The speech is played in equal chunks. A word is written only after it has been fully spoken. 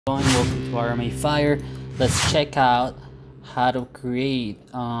Welcome to RMA Fire. Let's check out how to create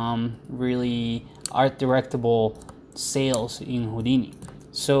really art directable sails in Houdini.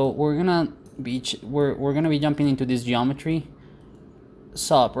 So we're gonna be jumping into this geometry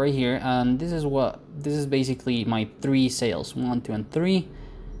sub right here, and this is basically my 3 sails, 1, 2, and 3,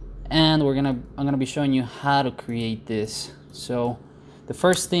 and I'm gonna be showing you how to create this. So the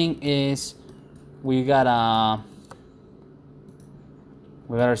first thing is we got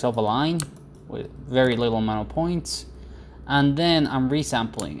ourselves a line with very little amount of points, and then I'm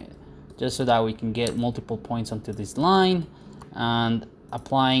resampling it just so that we can get multiple points onto this line and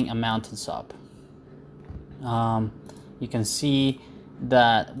applying a mountain sub. You can see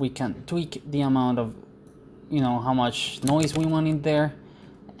that we can tweak the amount of, how much noise we want in there,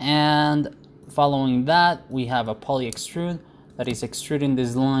 and following that we have a poly extrude that is extruding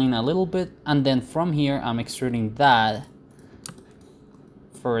this line a little bit, and then from here I'm extruding that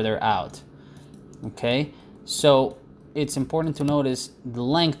further out. Okay, so it's important to notice the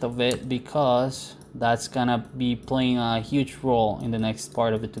length of it because that's gonna be playing a huge role in the next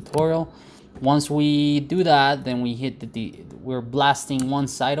part of the tutorial. Once we do that, then we hit we're blasting one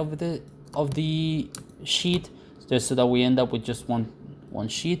side of the sheet just so that we end up with just one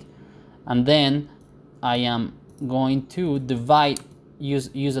sheet, and then I am going to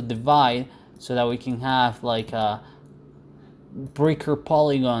use a divide so that we can have like a breaker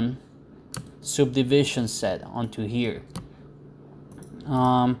polygon subdivision set onto here.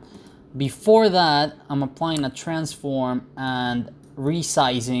 Before that, I'm applying a transform and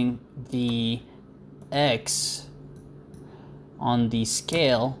resizing the X on the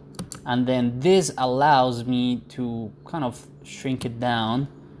scale, and then this allows me to kind of shrink it down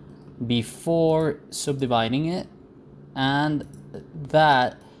before subdividing it, and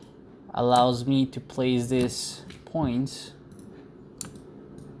that allows me to place these points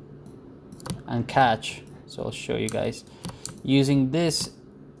and catch. So I'll show you guys using this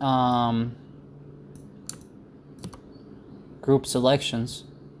group selections.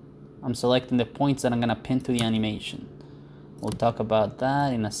 I'm selecting the points that I'm gonna pin to the animation. We'll talk about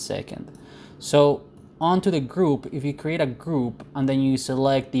that in a second. So onto the group, if you create a group and then you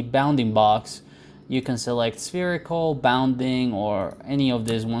select the bounding box, you can select spherical, bounding, or any of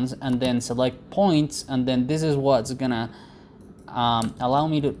these ones, and then select points, and then this is what's gonna allow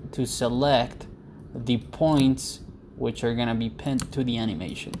me to select the points which are gonna be pinned to the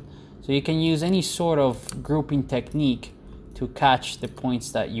animation. So you can use any sort of grouping technique to catch the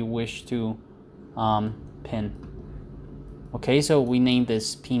points that you wish to pin. Okay, so we named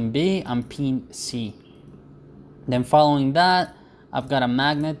this pin B and pin C. Then following that, I've got a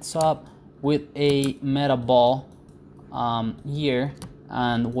magnet sub with a meta ball here,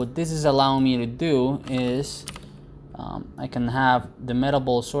 and what this is allowing me to do is I can have the meta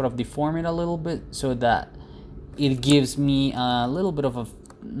ball sort of deform it a little bit so that it gives me a little bit of a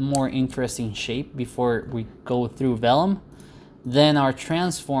more interesting shape before we go through Vellum. Then our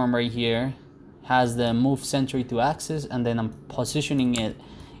transform right here has the move center to axis, and then I'm positioning it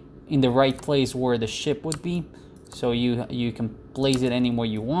in the right place where the ship would be, so you can place it anywhere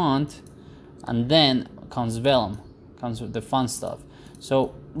you want. And then comes Vellum, comes with the fun stuff.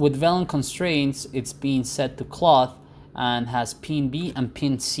 So with Vellum constraints, it's being set to cloth and has pin B and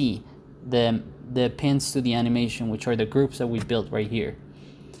pin C, the pins to the animation, which are the groups that we built right here.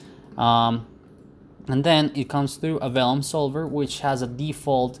 And then it comes through a Vellum solver, which has a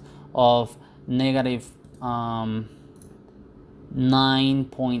default of negative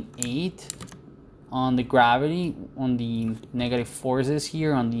 9.8 on the gravity, on the negative forces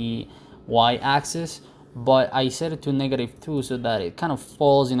here on the y-axis, but I set it to -2 so that it kind of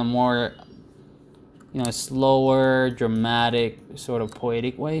falls in a more slower, dramatic, sort of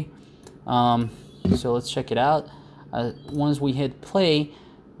poetic way. So let's check it out. Once we hit play,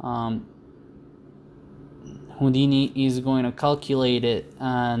 Houdini is going to calculate it,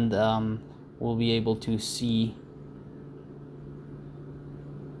 and we'll be able to see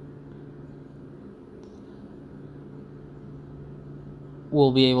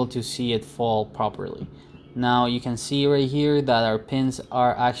it fall properly. Now you can see right here that our pins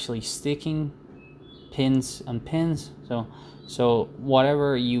are actually sticking, pins and pins. So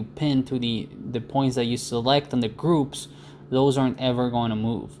whatever you pin to the points that you select on the groups, those aren't ever going to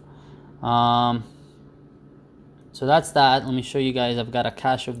move. So that's that. Let me show you guys. I've got a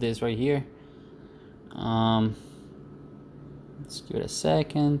cache of this right here. Let's give it a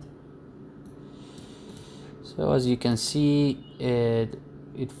second. So as you can see,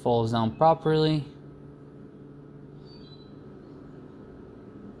 it falls down properly.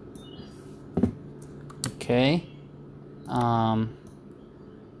 Okay.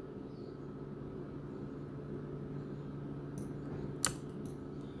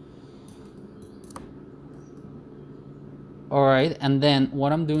 All right, and then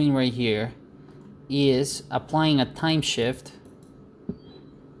what I'm doing right here is applying a time shift. I'm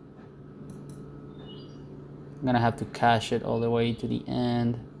gonna have to cache it all the way to the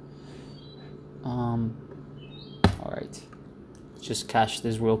end. All right, just cache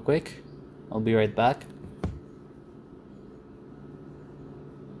this real quick. I'll be right back.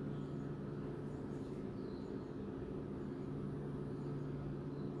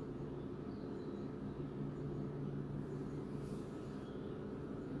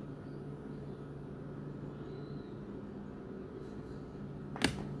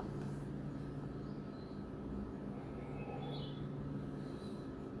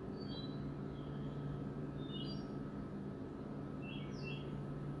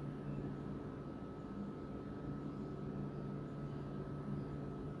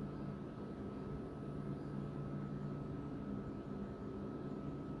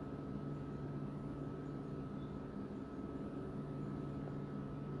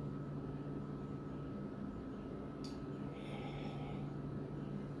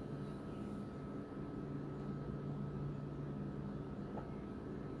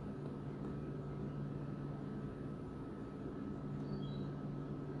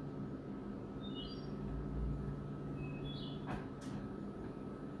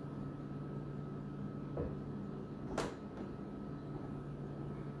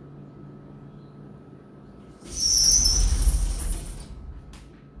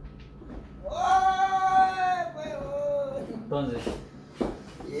 Entonces,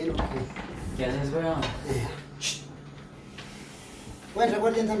 ¿qué haces, weón? Bueno,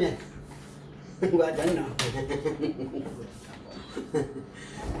 guardián también. Guardián no.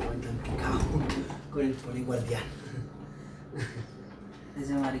 Guardián picado con el guardián.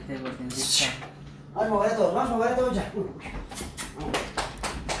 Ese marica de guardián sí está. Vamos a mover a todos ya. Vamos.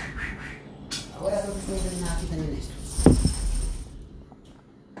 Ahora tengo que terminar aquí también esto.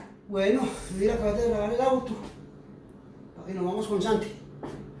 Bueno, mira, acabate de lavar el auto. Para que nos vamos con Santi.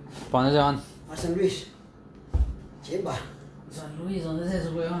 ¿Para dónde se van? A San Luis. Chimba. San Luis, ¿dónde es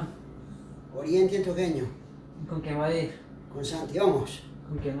eso, weón? Oriente Antioqueño. ¿Con quién va a ir? Con Santi, vamos.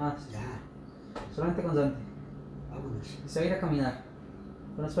 ¿Con quién más? Ya, Solamente con Santi. vámonos. Se va a ir a caminar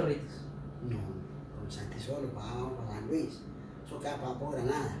con los perritos. No, con Santi solo, vamos para San Luis. Eso queda para por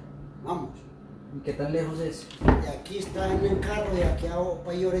Granada. Vamos. ¿Y qué tan lejos es? De aquí está en el carro, de aquí a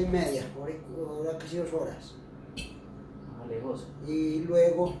hora y media, hora casi 2 horas. Ah, lejos. Y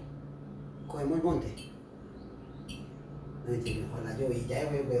luego cogemos el monte. No entiendo, ojalá yo y ya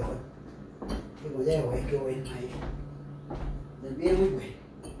voy, como ya voy, que bueno ahí. El bien muy bueno.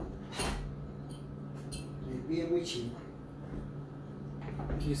 El bien muy chido.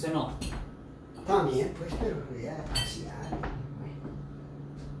 ¿Y usted no? También, pues, pero ya pasear.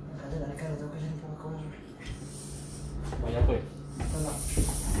 Acá de la cara tengo que hacer un poco de cosas. Vaya pues. Hola.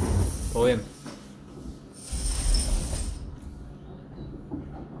 Todo bien.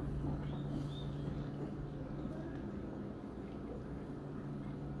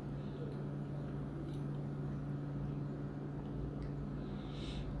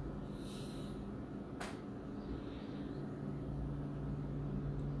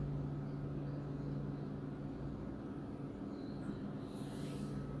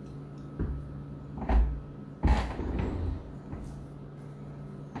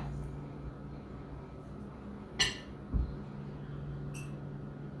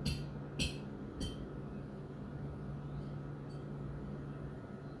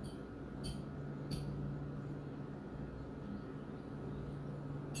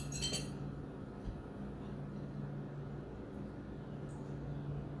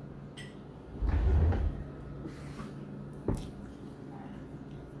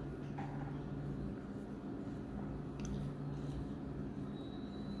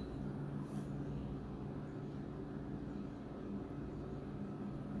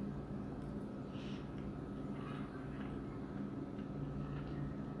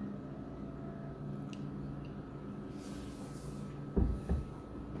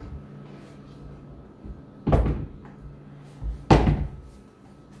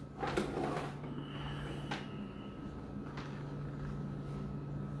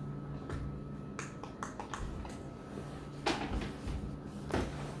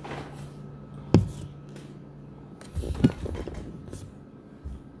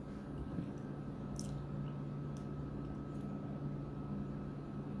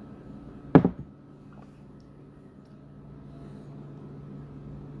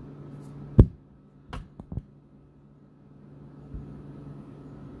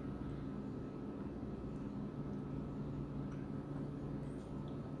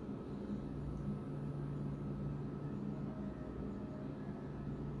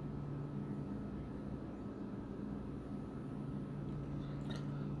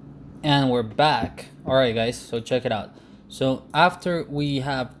 And we're back. All right, guys, so check it out. So after we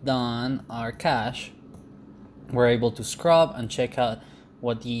have done our cache, we're able to scrub and check out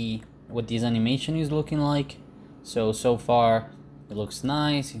what this animation is looking like. So far it looks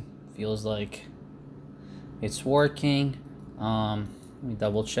nice. It feels like it's working. Let me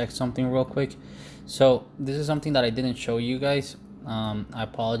double check something real quick. So this is something that I didn't show you guys. I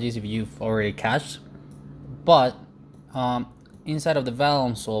apologize if you've already cached, but inside of the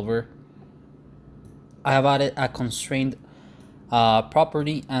Vellum solver, I have added a constraint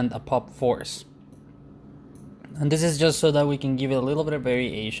property and a pop force. And this is just so that we can give it a little bit of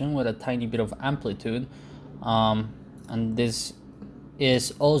variation with a tiny bit of amplitude. And this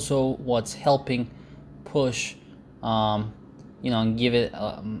is also what's helping push, and give it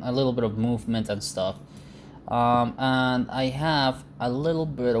a little bit of movement and stuff. And I have a little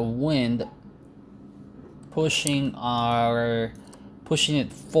bit of wind pushing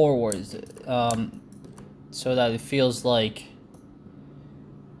it forwards, so that it feels like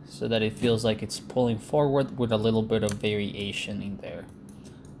it's pulling forward with a little bit of variation in there.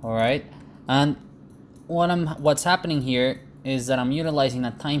 All right, and what's happening here is that I'm utilizing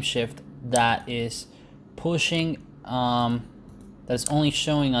a time shift that is pushing, that's only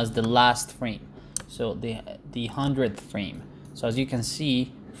showing us the last frame, so the 100th frame. So as you can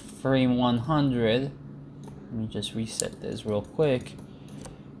see, frame 100, let me just reset this real quick.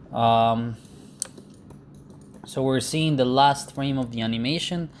 So we're seeing the last frame of the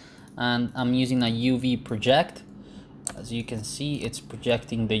animation, and I'm using a UV project. As you can see, it's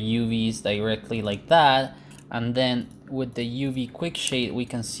projecting the UVs directly like that, and then with the UV quick shade we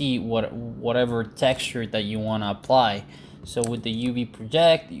can see whatever texture that you want to apply. So with the UV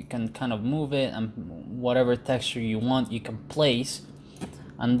project, you can kind of move it, and whatever texture you want you can place.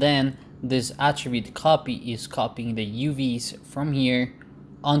 And then this attribute copy is copying the UVs from here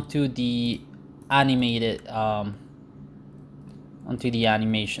onto the animated onto the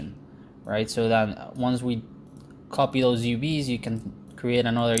animation, right? So that once we copy those UVs, you can create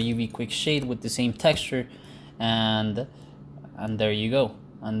another UV quick shade with the same texture, and there you go.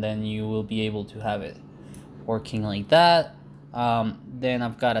 And then you will be able to have it working like that. Then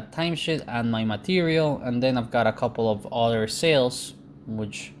I've got a time shift and my material, and then I've got a couple of other sails,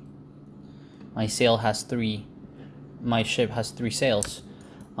 which my ship has 3 sails.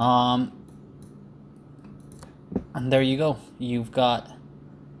 And there you go. You've got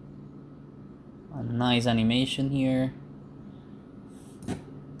a nice animation here.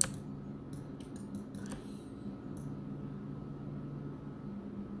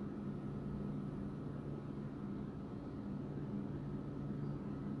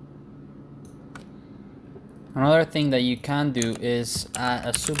 Another thing that you can do is add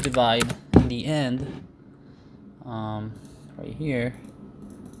a subdivide in the end, right here,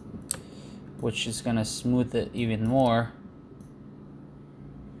 which is gonna smooth it even more.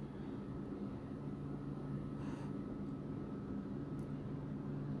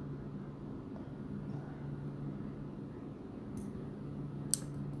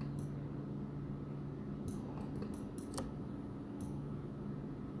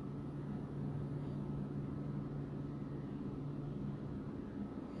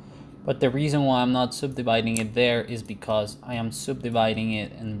 But the reason why I'm not subdividing it there is because I am subdividing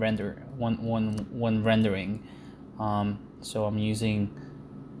it in when rendering. So I'm reusing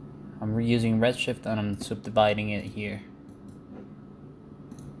Redshift, and I'm subdividing it here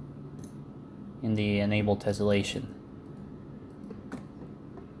in the enable tessellation.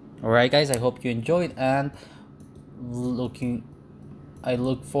 Alright guys, I hope you enjoyed, and I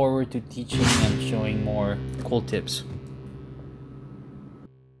look forward to teaching and showing more cool tips.